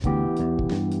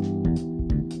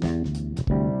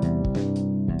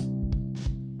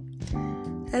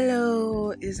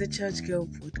Hello, it's a Church Girl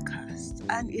podcast,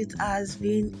 and it has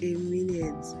been a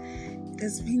minute. It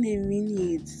has been a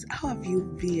minute. How have you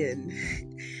been?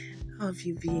 How have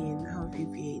you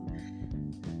been?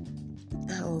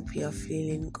 I hope you're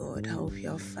feeling good. I hope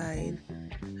you're fine.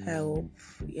 I hope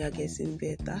you're getting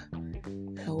better.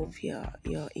 I hope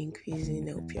you're increasing.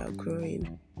 I hope you're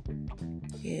growing.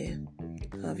 Yeah,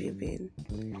 how have you been?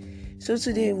 So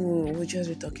today we'll just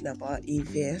be talking about a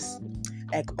verse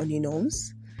like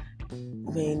Oninoms.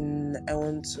 When I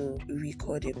want to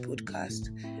record a podcast,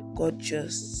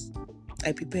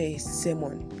 I prepare a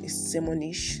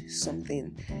sermonish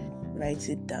something, write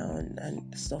it down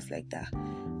and stuff like that.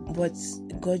 But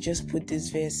God just put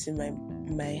this verse in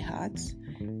my heart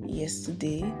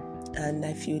yesterday, and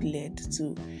I feel led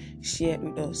to share it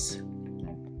with us.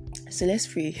 So let's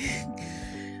pray.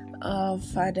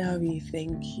 Father, we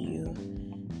thank you.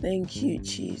 Thank you,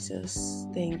 Jesus.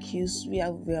 Thank you. We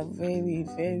are very,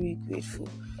 very grateful.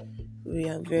 We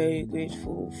are very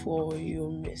grateful for your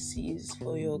mercies,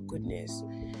 for your goodness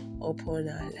upon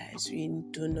our lives. We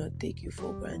do not take you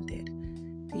for granted.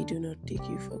 We do not take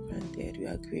you for granted. We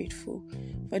are grateful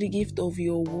for the gift of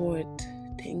your word.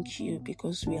 Thank you,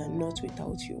 because we are not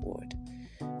without your word.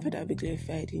 Father, be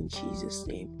glorified in Jesus'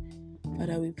 name.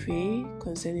 Father, we pray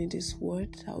concerning this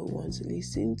word that we want to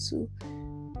listen to.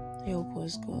 Help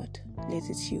us, God. Let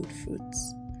it yield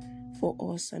fruits for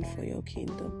us and for your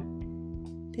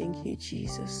kingdom. Thank you,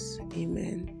 Jesus.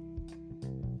 Amen.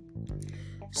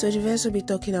 So the verse we'll be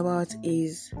talking about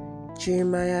is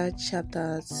Jeremiah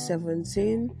chapter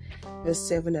 17, verse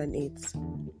 7 and 8.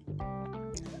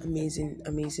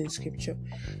 Amazing scripture.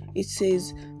 It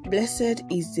says, "Blessed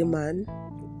is the man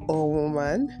or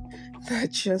woman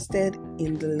that trusted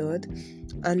in the Lord,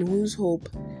 and whose hope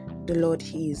the Lord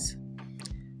is.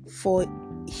 For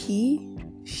she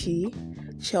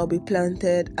shall be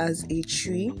as a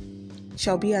tree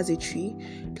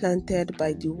planted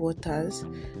by the waters,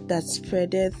 that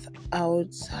spreadeth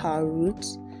out her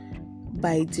roots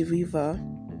by the river,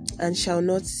 and shall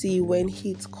not see when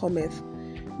heat cometh,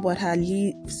 but her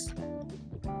leaves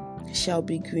shall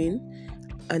be green,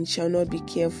 and shall not be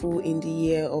careful in the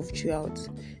year of drought,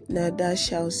 neither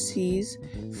shall cease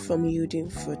from yielding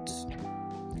fruit."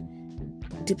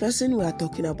 The person we are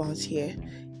talking about here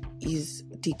is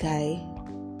the guy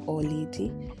or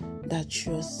lady that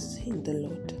trusts in the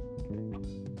Lord.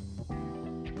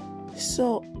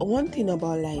 So one thing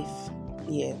about life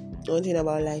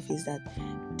is that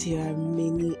there are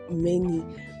many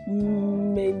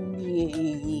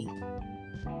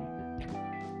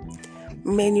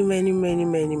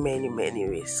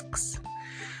risks.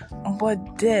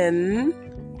 But then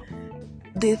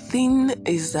the thing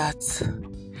is that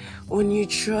when you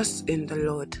trust in the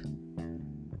Lord,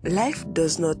 life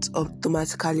does not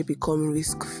automatically become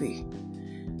risk-free.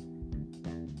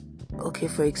 Okay,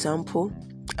 for example,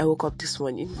 I woke up this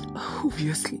morning.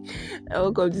 Obviously,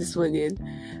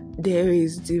 there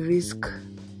is the risk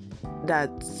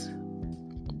that,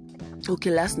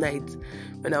 last night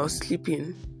when I was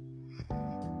sleeping,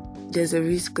 there's a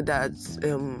risk that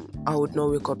I would not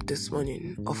wake up this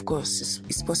morning. Of course,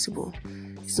 it's possible.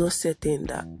 It's not certain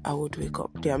that I would wake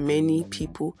up. There are many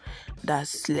people that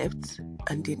slept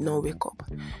and did not wake up.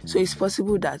 So it's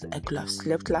possible that I could have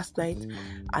slept last night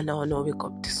and I will not wake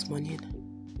up this morning.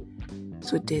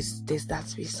 So there's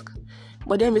that risk.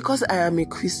 But then because I am a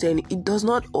Christian, it does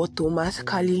not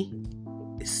automatically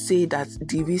say that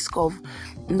the risk of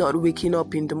not waking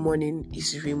up in the morning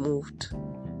is removed.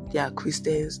 There are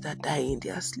Christians that die in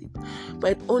their sleep.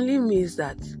 But it only means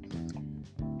that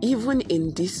even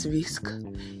in this risk,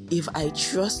 if I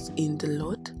trust in the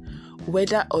Lord,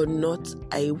 whether or not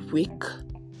I wake,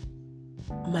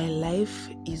 my life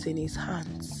is in His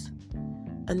hands.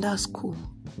 And that's cool.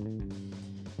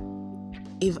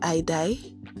 If I die,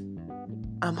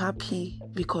 I'm happy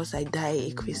because I die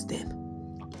a Christian.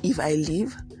 If I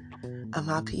live, I'm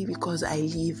happy because I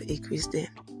live a Christian.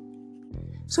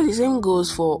 So the same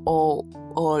goes for all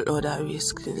other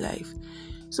risks in life.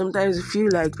 Sometimes we feel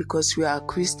like because we are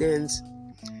Christians,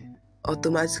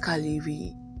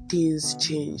 automatically things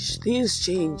change. Things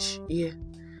change,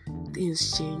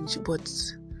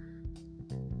 but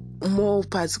more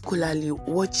particularly,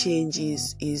 what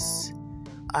changes is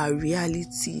our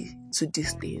reality to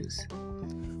these things.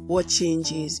 What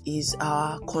changes is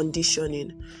our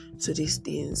conditioning to these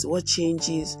things. What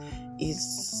changes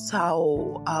is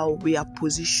how we are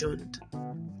positioned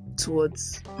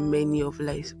towards many of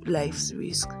life's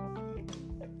risks.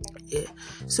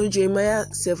 So Jeremiah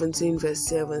 17 verse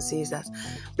 7 says that,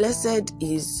 "Blessed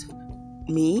is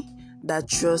me that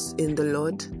trusts in the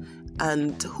Lord,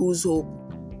 and whose hope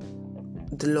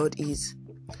the Lord is."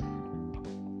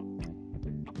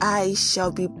 I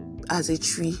shall be as a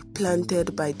tree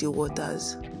planted by the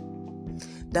waters,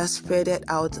 that spreadeth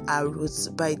out her roots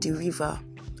by the river,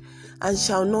 and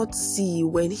shall not see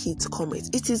when heat cometh.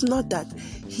 It is not that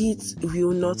heat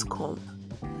will not come.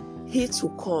 Heat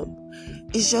will come.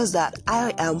 It's just that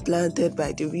I am planted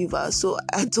by the river, so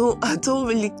I don't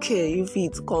really care if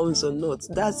it comes or not.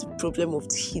 That's the problem of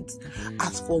the heat.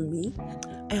 As for me,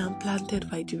 I am planted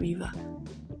by the river.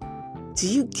 Do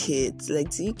you get?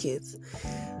 Do you get?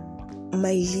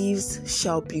 My leaves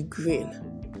shall be green.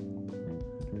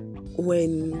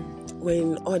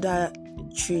 When other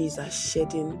trees are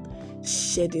shedding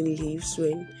leaves,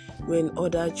 when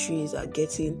other trees are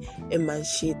getting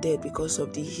emaciated because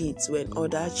of the heat, when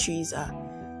other trees are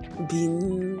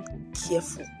being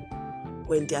careful,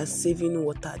 when they are saving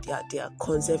water, they are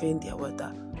conserving their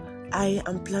water. I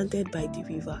am planted by the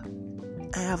river.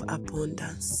 I have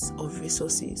abundance of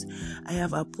resources. I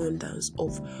have abundance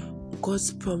of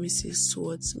God's promises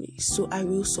towards me. So I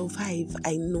will survive.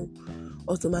 I know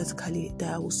automatically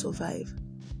that I will survive.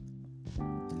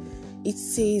 It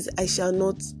says, I shall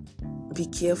not be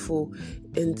careful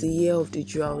in the year of the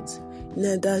drought,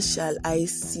 neither shall I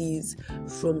cease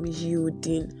from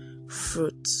yielding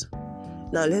fruit.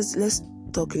 Now let's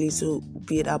talk a little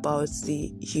bit about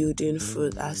the yielding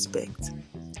fruit aspect.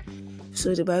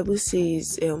 So the Bible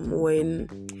says when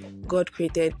God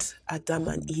created Adam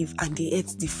and Eve and they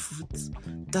ate the fruit,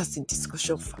 that's the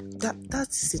discussion.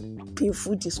 That's a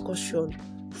painful discussion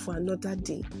for another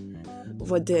day.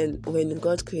 But then when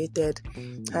God created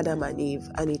Adam and Eve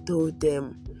and he told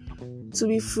them to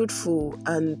be fruitful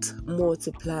and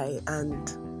multiply and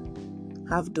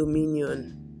have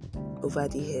dominion over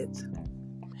the earth,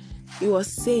 he was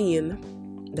saying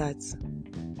that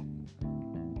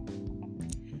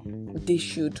they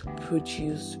should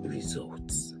produce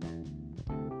results.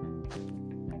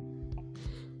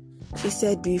 He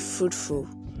said, be fruitful,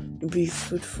 be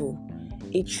fruitful.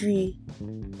 A tree,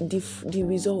 the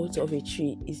result of a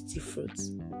tree is the fruit.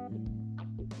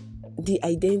 The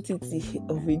identity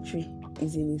of a tree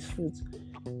is in its fruit.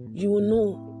 You will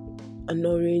know an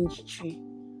orange tree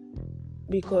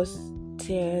because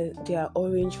there are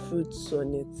orange fruits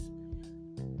on it.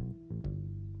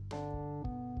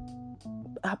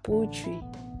 Apple tree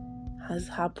has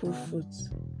apple fruits.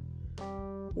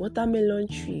 Watermelon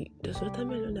tree, does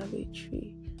watermelon have a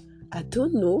tree? I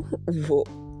don't know, but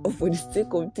for the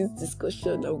sake of this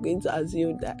discussion, I'm going to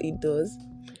assume that it does.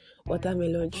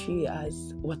 Watermelon tree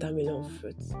has watermelon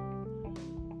fruits.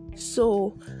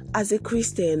 So, as a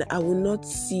Christian, I will not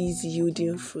cease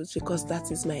yielding fruits because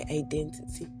that is my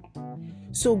identity.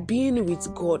 So being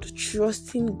with God,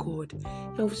 trusting God,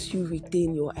 helps you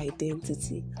retain your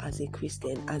identity as a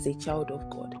Christian, as a child of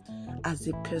God, as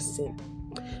a person.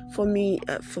 For me,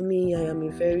 I am a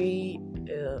very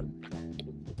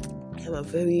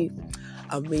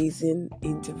amazing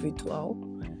individual.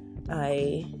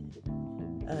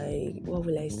 What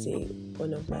will I say?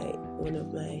 One of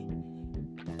my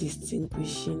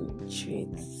distinguishing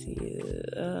traits.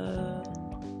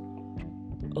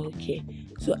 Okay,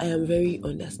 so I am very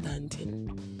understanding.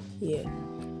 Yeah,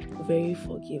 very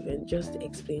forgiving. Just to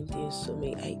explain things to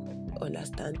me, I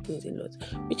understand things a lot,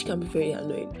 which can be very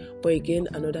annoying. But again,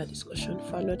 another discussion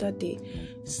for another day.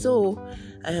 So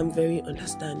I am very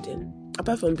understanding.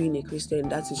 Apart from being a Christian,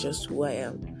 that is just who I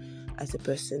am as a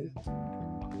person.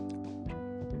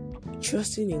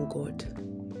 Trusting in God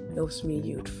helps me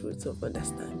yield fruits of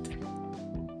understanding.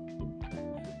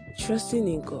 Trusting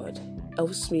in God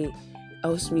helps me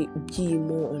be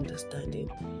more understanding.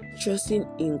 Trusting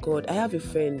in God. I have a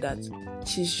friend that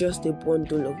she's just a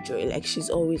bundle of joy. Like,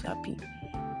 she's always happy.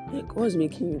 Like, what's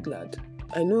making you glad?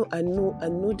 I know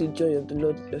the joy of the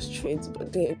Lord is your strength,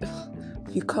 but then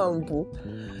you can't, boo.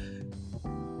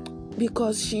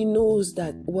 Because she knows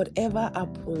that whatever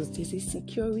happens, there's a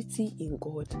security in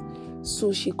God.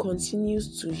 So she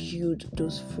continues to yield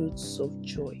those fruits of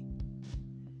joy.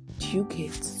 Do you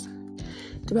get?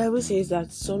 The Bible says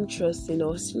that some trust in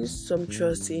horses, some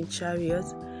trust in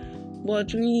chariots,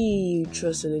 but we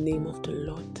trust in the name of the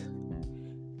Lord.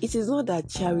 It is not that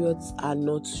chariots are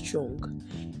not strong.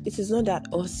 It is not that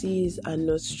horses are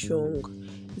not strong.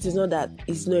 It is not that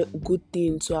it's not a good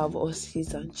thing to have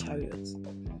horses and chariots.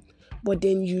 But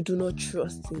then you do not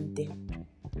trust in them.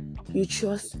 You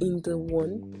trust in the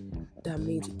one that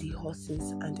made the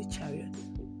horses and the chariots.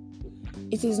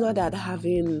 It is not that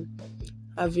having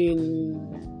a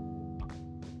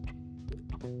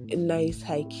nice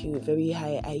IQ, very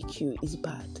high IQ is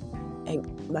bad.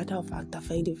 And matter of fact, I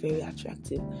find it very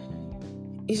attractive.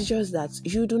 It's just that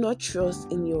you do not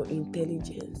trust in your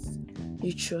intelligence.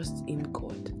 You trust in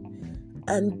God.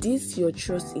 And this, your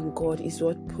trust in God, is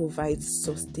what provides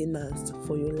sustenance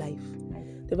for your life.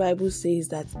 The Bible says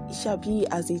that it shall be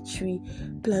as a tree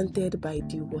planted by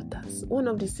the waters. One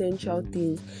of the essential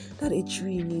things that a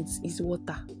tree needs is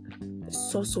water, a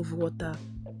source of water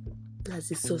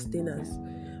as a sustenance,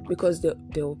 because there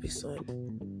will be sun.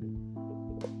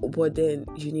 But then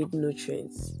you need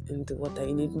nutrients in the water,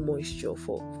 you need moisture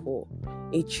for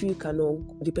a tree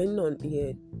cannot, depending on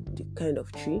the kind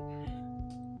of tree,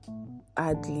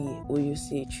 hardly will you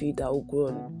see a tree that will grow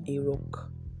on a rock,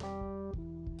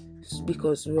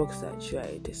 because rocks are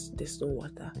dry, there's no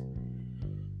water.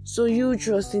 So you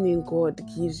trusting in God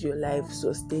gives your life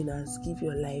sustenance, gives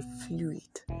your life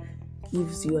fluid,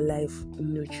 gives your life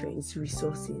nutrients,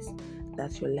 resources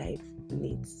that your life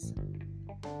needs.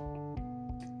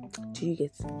 Do you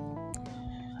get it?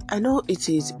 I know it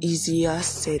is easier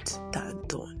said than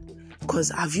done,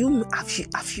 because have you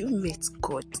met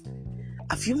God?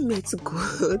 Have you met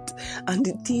God and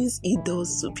the things He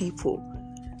does to people?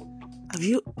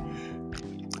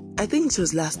 I think it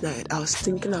was last night I was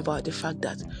thinking about the fact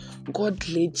that God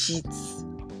legit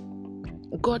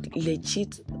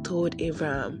told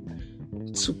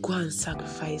Abraham to go and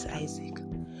sacrifice Isaac.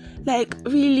 Like,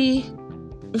 really,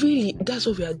 that's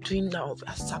what we are doing now. We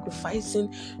are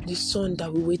sacrificing the son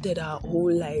that we waited our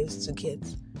whole lives to get.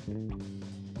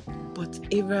 But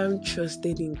Abraham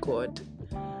trusted in God,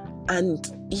 and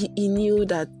he knew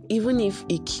that even if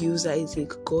he kills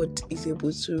Isaac, God is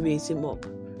able to raise him up.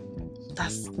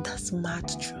 That's mad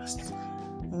trust,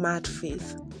 mad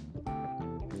faith.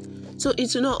 So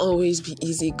it will not always be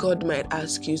easy. God might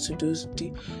ask you to do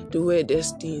the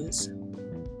weirdest things.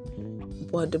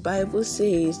 But the Bible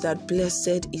says that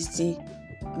blessed is the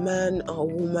man or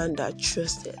woman that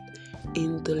trusted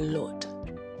in the Lord.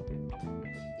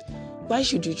 Why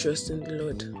should you trust in the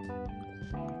Lord?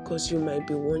 Because you might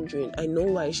be wondering, I know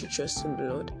why you should trust in the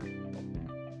Lord.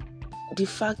 The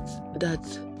fact that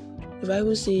the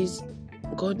Bible says,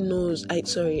 God knows, I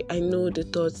know the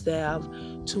thoughts that I have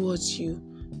towards you,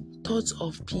 thoughts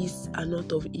of peace and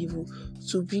not of evil,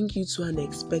 to bring you to an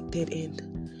expected end.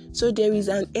 So there is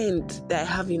an end that I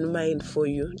have in mind for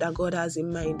you, that God has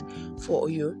in mind for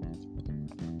you.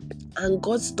 And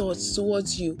God's thoughts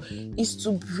towards you is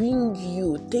to bring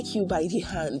you, take you by the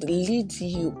hand, lead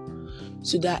you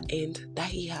to that end that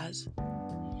He has.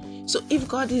 So if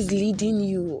God is leading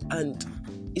you and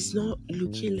it's not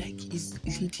looking like He's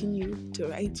leading you the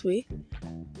right way,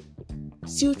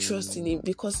 still trust in Him,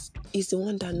 because He's the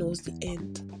one that knows the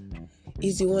end.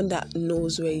 He's the one that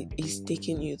knows where He's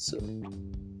taking you to.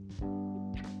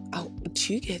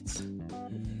 Do you get?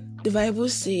 The Bible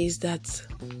says that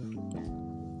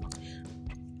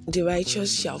the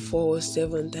righteous shall fall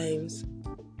 7 times.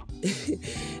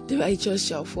 The righteous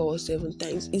shall fall 7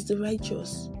 times. Is the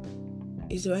righteous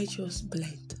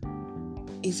blind?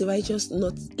 Is the righteous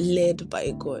not led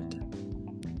by God?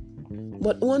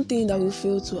 But one thing that we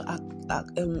fail to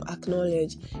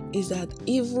acknowledge is that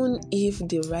even if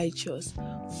the righteous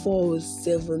falls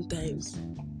 7 times,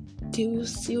 they will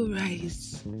still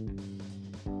rise.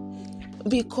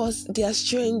 Because their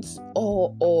strength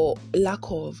or lack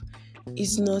of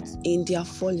is not in their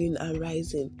falling and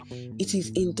rising. It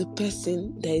is in the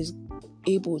person that is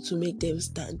able to make them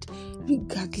stand,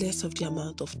 regardless of the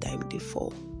amount of time they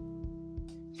fall.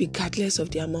 Regardless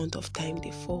of the amount of time they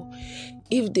fall.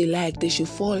 If they like, they should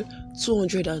fall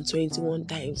 221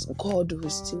 times. God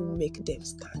will still make them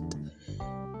stand.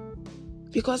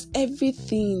 Because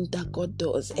everything that God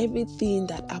does, everything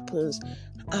that happens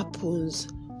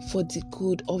for the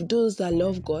good of those that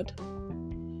love God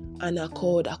and are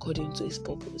called according to His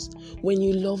purpose. When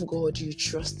you love God, you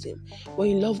trust Him. When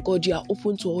you love God, you are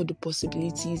open to all the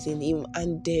possibilities in Him,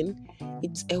 and then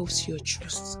it helps your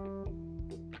trust.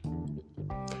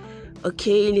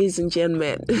 Okay, ladies and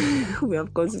gentlemen, we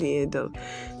have come to the end of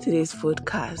today's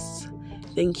podcast.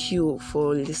 Thank you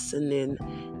for listening.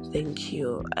 Thank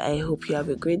you. I hope you have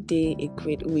a great day, a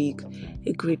great week,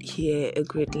 a great year, a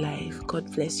great life.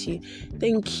 God bless you.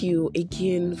 Thank you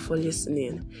again for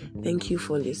listening. Thank you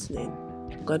for listening.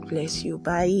 God bless you.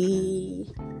 Bye.